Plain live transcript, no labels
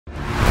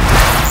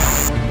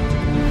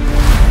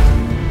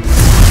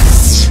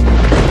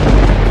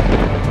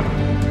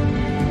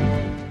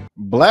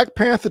Black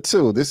Panther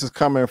 2. This is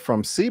coming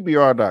from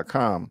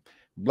CBR.com.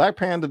 Black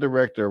Panther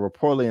director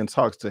reportedly in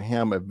talks to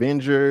helm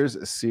Avengers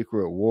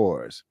Secret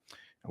Wars.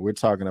 And we're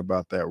talking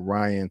about that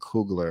Ryan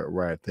Coogler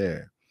right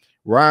there.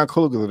 Ryan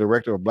Coogler, the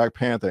director of Black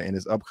Panther, and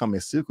his upcoming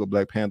sequel,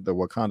 Black Panther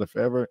Wakanda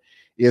Forever,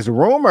 is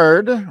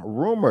rumored for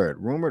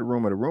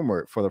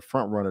the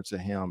front runner to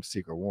helm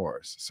Secret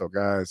Wars. So,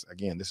 guys,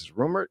 again, this is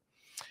rumored.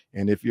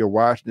 And if you're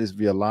watching this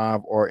via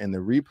live or in the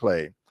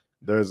replay,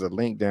 there's a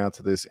link down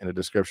to this in the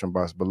description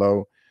box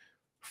below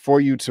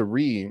for you to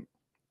read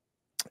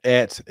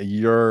at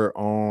your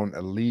own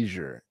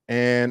leisure.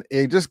 And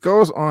it just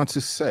goes on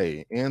to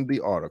say in the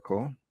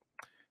article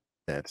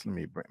that, let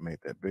me make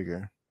that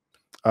bigger.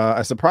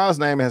 A surprise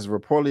name has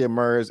reportedly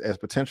emerged as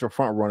potential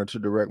frontrunner to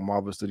direct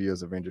Marvel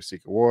Studios' Avengers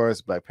Secret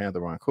Wars, Black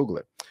Panther Ryan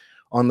Coogler.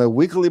 On the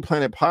Weekly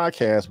Planet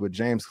podcast with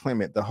James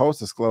Clement, the host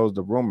disclosed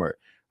the rumor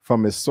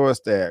from his source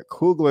that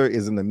Coogler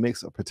is in the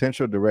mix of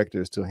potential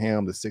directors to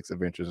helm the 6th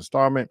Avengers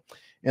installment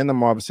in the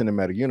Marvel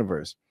Cinematic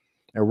Universe.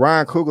 And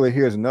Ryan Coogler,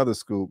 here's another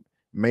scoop.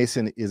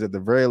 Mason is at the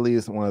very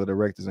least one of the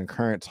directors in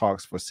current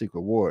talks for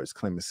Secret Wars,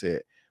 Clement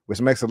said, which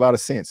makes a lot of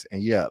sense.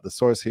 And yeah, the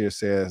source here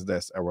says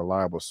that's a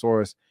reliable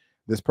source.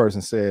 This person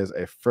says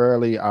a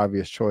fairly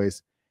obvious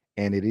choice,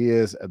 and it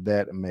is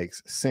that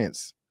makes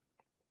sense.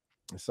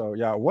 So,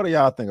 y'all, what do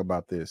y'all think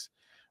about this?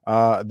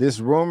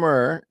 This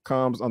rumor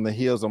comes on the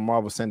heels of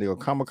Marvel San Diego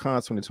Comic-Con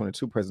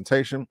 2022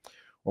 presentation,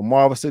 where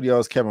Marvel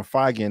Studios' Kevin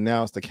Feige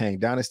announced the Kang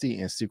Dynasty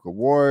and Secret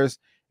Wars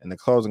and the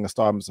closing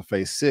installments of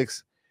Phase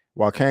 6.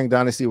 While Kang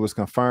Dynasty was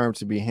confirmed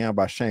to be helmed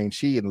by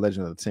Shang-Chi and the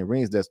Legend of the Ten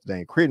Rings, that's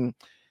Dane Cretton,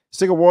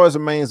 Secret Wars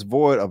remains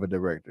void of a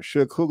director.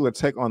 Should Coogler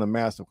take on the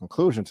massive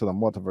conclusion to the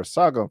multiverse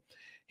saga,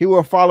 he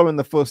will follow in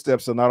the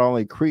footsteps of not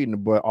only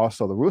Cretton, but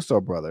also the Russo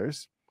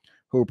brothers,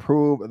 who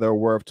proved their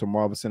worth to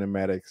Marvel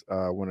Cinematics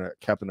when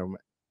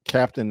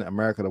Captain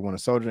America, the Winter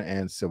Soldier,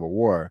 and Civil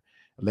War,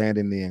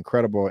 landing the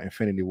incredible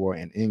Infinity War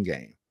and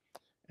Endgame.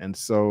 And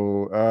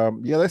so,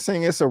 yeah, they're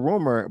saying it's a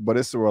rumor, but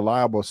it's a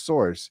reliable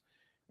source.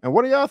 And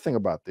what do y'all think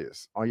about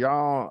this? Are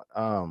y'all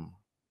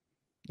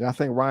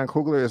think Ryan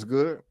Coogler is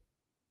good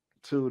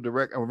to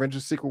direct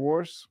Avengers Secret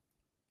Wars?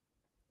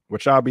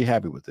 Would y'all be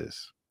happy with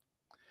this?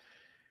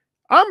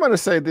 I'm going to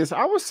say this.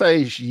 I would say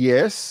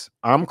yes,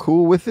 I'm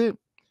cool with it,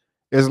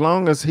 as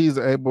long as he's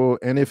able,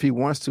 and if he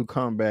wants to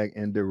come back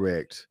and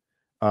direct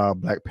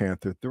Black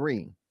Panther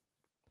 3.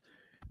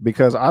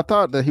 Because I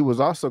thought that he was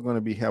also going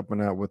to be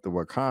helping out with the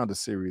Wakanda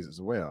series as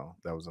well.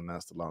 That was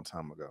announced a long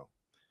time ago.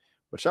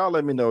 But y'all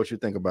let me know what you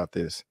think about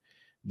this.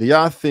 Do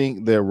y'all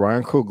think that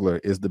Ryan Coogler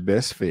is the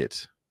best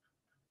fit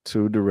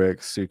to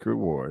direct Secret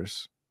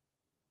Wars?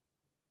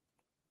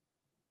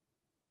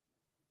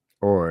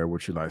 Or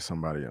would you like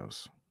somebody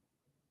else?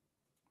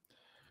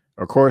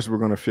 Of course, we're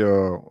going to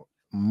feel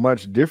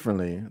much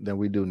differently than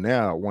we do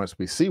now once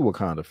we see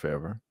Wakanda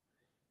Forever.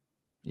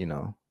 You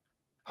know,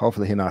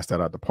 hopefully he knocks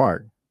that out the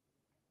park.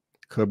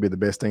 Could be the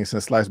best thing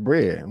since sliced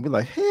bread. And we're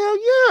like, hell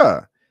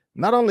yeah.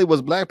 Not only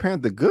was Black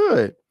Panther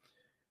good,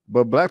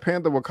 but Black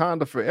Panther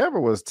Wakanda Forever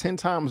was 10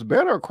 times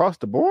better across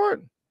the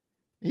board.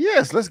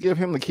 Yes, let's give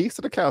him the keys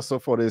to the castle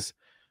for this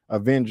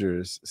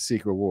Avengers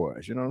Secret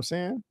Wars. You know what I'm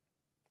saying?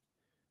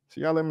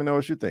 So y'all let me know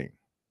what you think.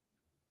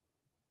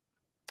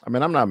 I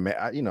mean, I'm not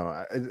mad, you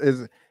know,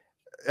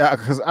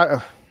 because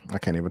I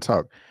can't even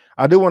talk.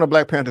 I do want a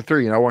Black Panther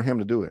 3, and I want him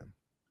to do it.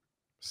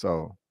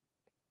 So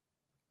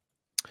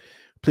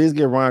please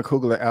get Ryan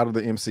Coogler out of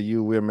the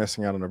MCU. We're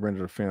missing out on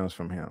Avengers films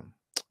from him.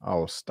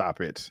 Oh,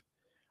 stop it.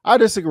 I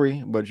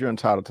disagree, but you're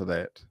entitled to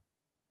that.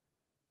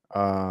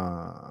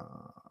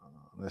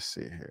 Let's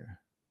see here.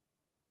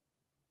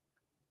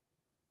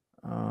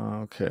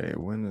 Okay,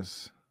 when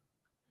is...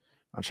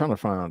 I'm trying to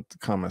find the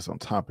comments on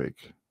topic.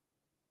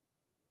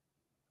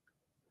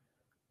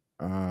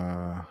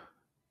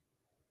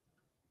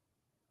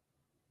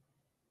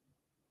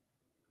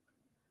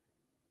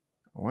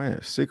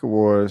 Wait, Secret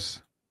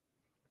Wars,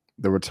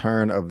 The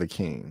Return of the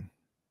King.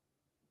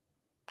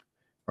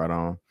 Right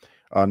on.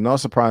 No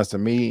surprise to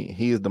me.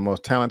 He is the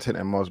most talented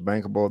and most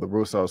bankable. The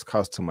Russos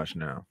cost too much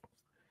now.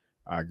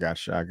 I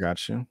got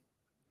you.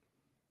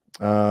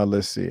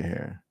 Let's see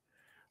here.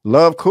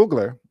 Love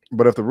Coogler,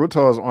 but if the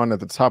Russos aren't at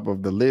the top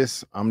of the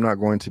list, I'm not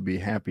going to be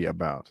happy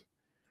about.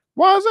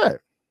 Why is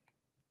that?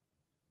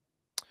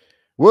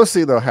 We'll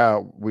see, though,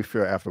 how we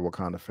feel after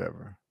Wakanda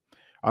Forever.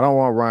 I don't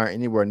want Ryan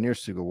anywhere near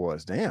Secret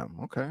Wars. Damn,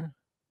 okay.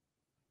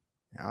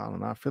 I'm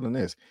not feeling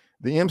this.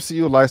 The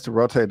MCU likes to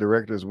rotate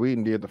directors.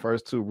 Whedon did the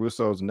first two,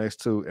 Russos the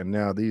next two, and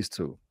now these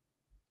two.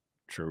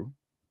 True.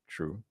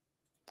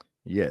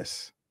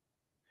 Yes.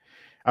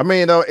 I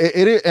mean, though,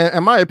 it is,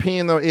 in my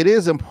opinion, though, it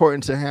is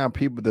important to have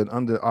people that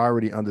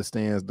already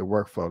understands the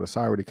workflow. That's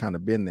already kind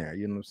of been there.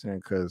 You know what I'm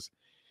saying? Because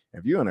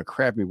if you're in a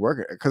crappy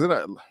work,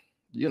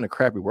 you're in a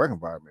crappy work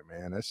environment,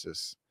 man. That's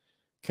just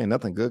can't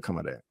nothing good come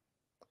of that.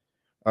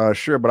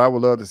 Sure, but I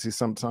would love to see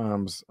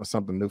sometimes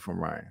something new from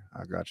Ryan.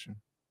 I got you.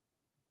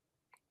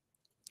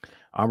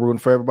 I'm rooting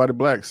for everybody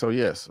black, so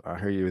yes, I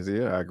hear you,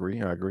 Zia. I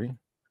agree.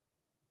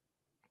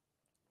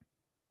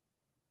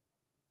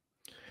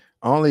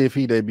 Only if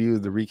he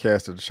debuts the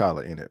recast of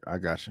T'Challa in it. I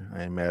got you.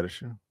 I ain't mad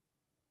at you.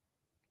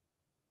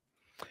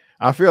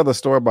 I feel the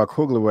story about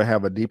Coogler will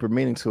have a deeper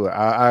meaning to it.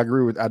 I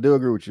agree with. I do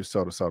agree with you,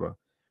 Soda.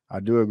 I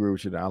do agree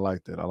with you. I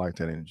like that. I like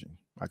that energy.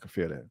 I can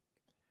feel that.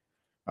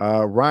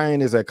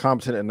 Ryan is a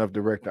competent enough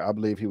director. I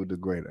believe he would do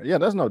great. Yeah,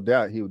 there's no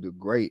doubt he would do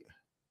great,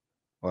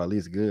 or at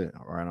least good.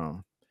 Right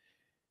on.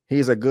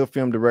 He's a good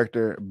film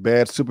director,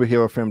 bad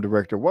superhero film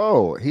director.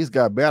 Whoa, he's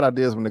got bad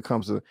ideas when it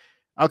comes to.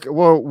 Okay,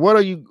 well, what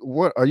are you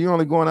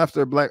only going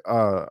after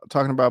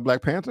talking about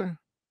Black Panther?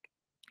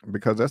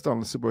 Because that's the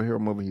only superhero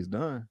movie he's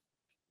done.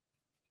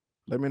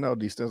 Let me know,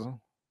 D Stizzle.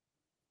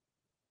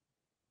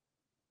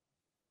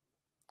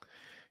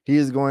 He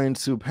is going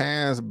to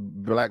pass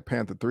Black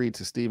Panther 3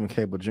 to Stephen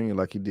Cable Jr.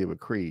 like he did with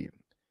Creed.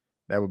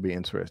 That would be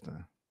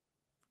interesting.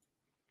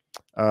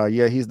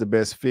 Yeah, he's the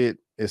best fit.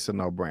 It's a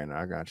no-brainer.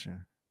 I got you.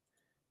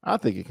 I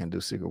think he can do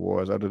Secret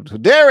Wars. I do.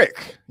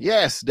 Derek!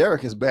 Yes,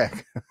 Derek is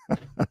back.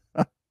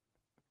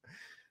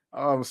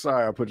 Oh, I'm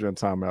sorry I put you in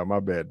timeout. My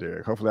bad,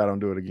 Derek. Hopefully I don't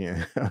do it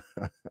again.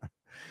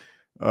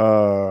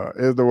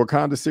 Is the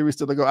Wakanda series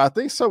still to go? I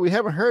think so. We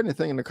haven't heard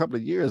anything in a couple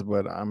of years,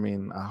 but I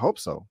mean, I hope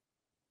so.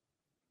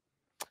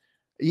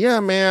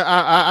 Yeah, man.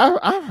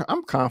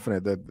 I'm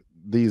confident that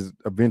these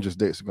Avengers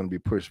dates are going to be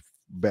pushed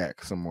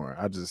back somewhere.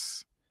 I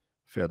just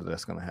feel that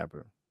that's going to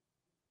happen.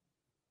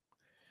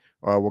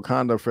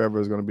 Wakanda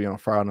Forever is going to be on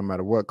fire no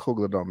matter what.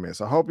 Coogler don't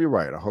miss. I hope you're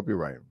right. I hope you're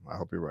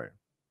right.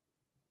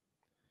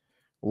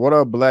 What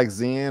up, Black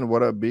Zen?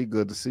 What up, B?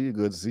 Good to see you.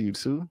 Good to see you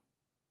too.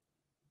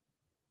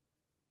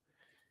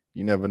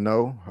 You never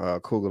know.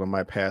 Coogler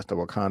might pass the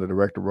Wakanda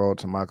director role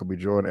to Michael B.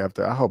 Jordan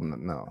after. I hope not.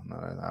 No,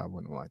 I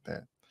wouldn't like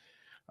that.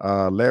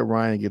 Let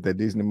Ryan get that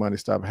Disney money.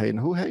 Stop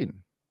hating. Who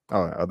hating?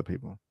 Oh, other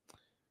people.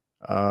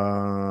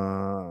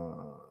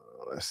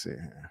 Let's see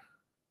here.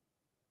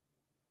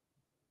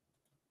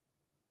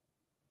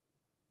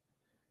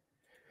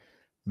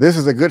 This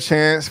is a good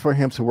chance for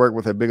him to work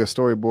with a bigger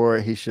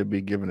storyboard. He should be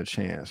given a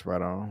chance.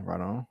 Right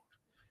on.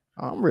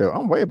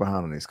 I'm way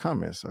behind on these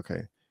comments.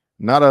 Okay.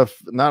 Not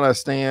a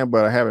stand,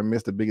 but I haven't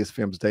missed the biggest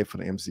film to date for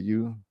the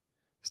MCU.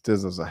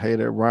 Stizzle's a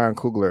hater. Ryan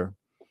Coogler,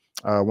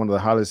 one of the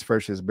hottest,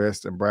 freshest,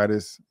 best, and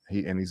brightest.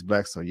 He's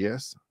black, so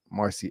yes.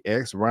 Marcy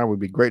X. Ryan would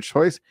be a great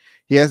choice.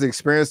 He has the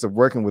experience of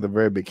working with a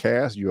very big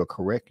cast. You are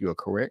correct.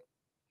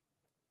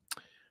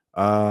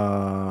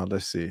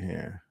 Let's see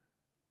here.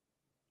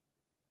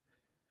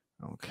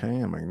 Okay,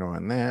 I'm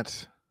ignoring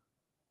that.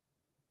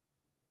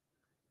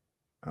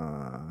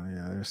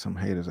 Yeah, there's some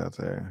haters out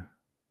there.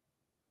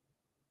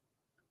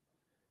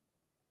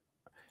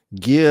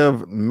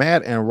 Give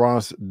Matt and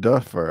Ross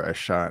Duffer a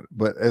shot.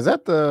 But is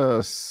that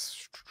the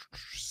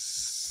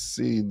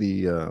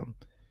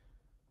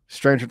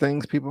Stranger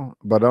Things people?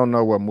 But I don't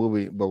know what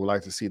movie, but would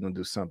like to see them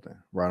do something.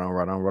 Right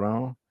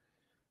on.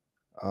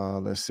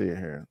 Let's see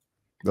here.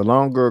 The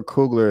longer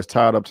Coogler is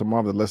tied up to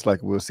Marvel, it looks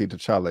like we'll see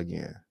T'Challa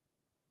again.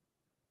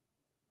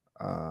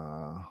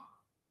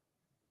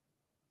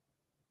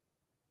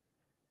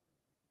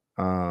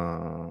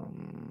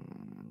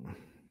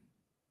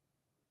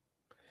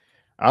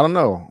 I don't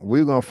know.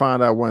 We're gonna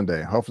find out one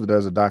day. Hopefully,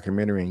 there's a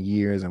documentary in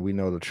years, and we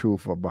know the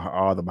truth of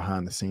all the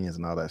behind the scenes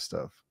and all that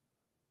stuff.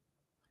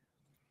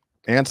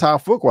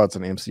 Anti-football's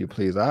in the MCU,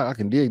 please. I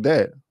can dig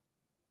that.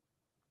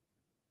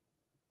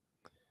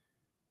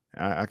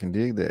 I can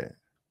dig that.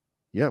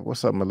 Yep.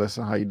 What's up,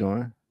 Melissa? How you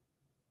doing?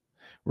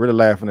 Really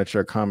laughing at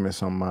your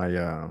comments on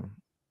my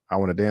I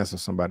want to dance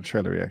with somebody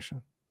trailer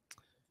reaction.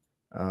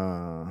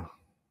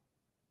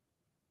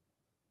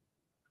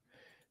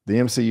 The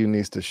MCU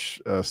needs to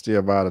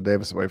steer Viola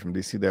Davis away from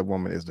DC. That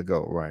woman is the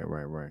GOAT.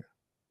 Right.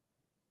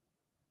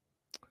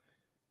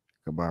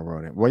 Goodbye,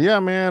 Rodin. Well, yeah,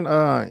 man.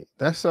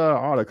 That's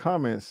all the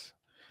comments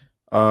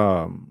that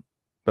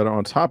are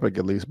on topic,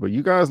 at least. But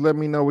you guys let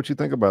me know what you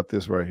think about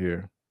this right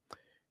here.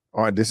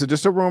 All right, this is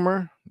just a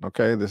rumor.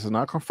 Okay, this is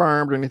not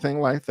confirmed or anything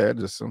like that.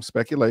 Just some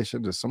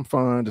speculation, just some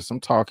fun, just some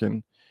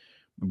talking.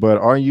 But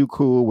are you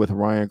cool with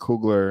Ryan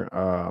Coogler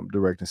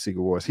directing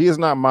Secret Wars? He is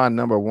not my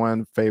number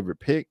one favorite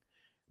pick,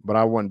 but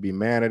I wouldn't be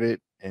mad at it.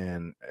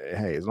 And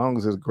hey, as long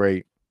as it's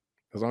great,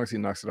 as long as he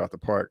knocks it out the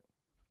park,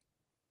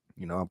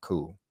 you know, I'm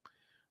cool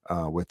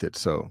with it.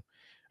 So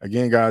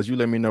again, guys, you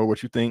let me know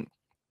what you think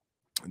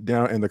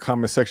down in the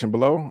comment section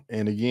below.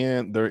 And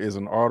again, there is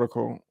an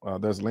article.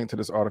 There's a link to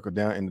this article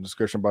down in the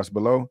description box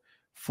below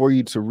for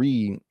you to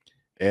read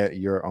at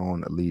your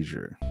own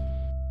leisure.